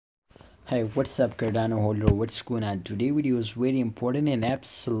Hey, what's up, Cardano holder? What's going on? Today video is very important and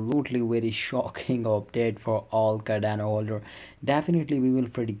absolutely very shocking update for all Cardano holder. Definitely, we will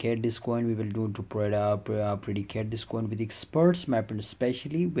predicate this coin. We will do to predicate this coin with experts, my friend,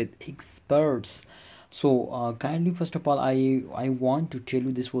 especially with experts. So, kindly, first of all, I want to tell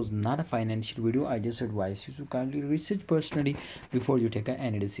you this was not a financial video. I just advise you to kindly research personally before you take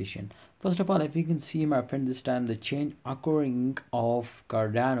any decision. First of all, if you can see, my friend, this time the change occurring of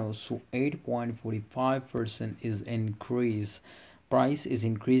Cardano, so 8.45% is increase. Price is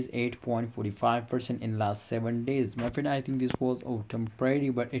increased 8.45% in last 7 days. My friend, I think this was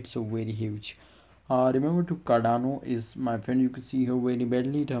temporary, but it's a very huge. Remember to Cardano is, my friend, you can see here very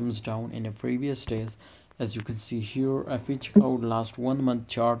badly thumbs down in the previous days. As you can see here, if we check out last 1 month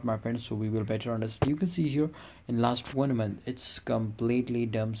chart, my friends, so we will better understand. You can see here in last 1 month it's completely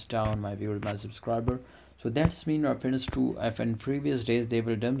dumps down, my viewers, my subscriber. So that's mean, my friends, to if in previous days they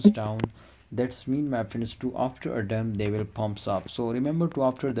will dumps down, that's mean, my friends, to after a dump they will pumps up. So remember to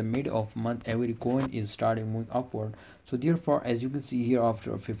after the mid of month every coin is starting moving upward. So therefore, as you can see here,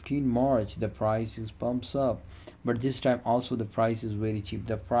 after 15 March the price is pumps up, but this time also the price is very cheap.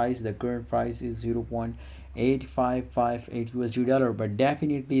 The current price is 0.8558 USD dollar, but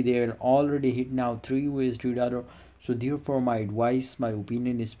definitely they are already hit now 3 USD dollar. So therefore, my advice, my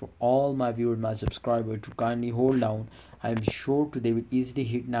opinion is for all my viewers, my subscribers, to kindly hold down. I'm sure they will easily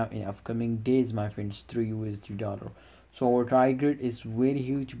hit now in upcoming days, my friends, 3 USD dollar. So our target is very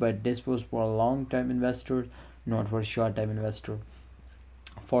huge, but this was for long time investors, not for short time investor.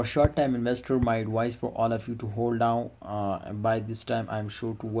 For short time investor, my advice for all of you to hold down by this time, I'm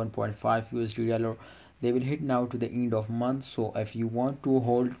sure, to 1.5 USD dollar. They will hit now to the end of month. So if you want to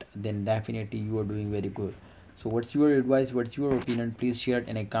hold, then definitely you are doing very good. So what's your advice, what's your opinion? Please share it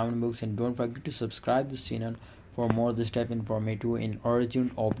in a comment box, and don't forget to subscribe this channel for more this type informative and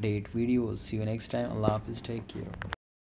urgent update videos. See you next time. Allah Hafiz, take care.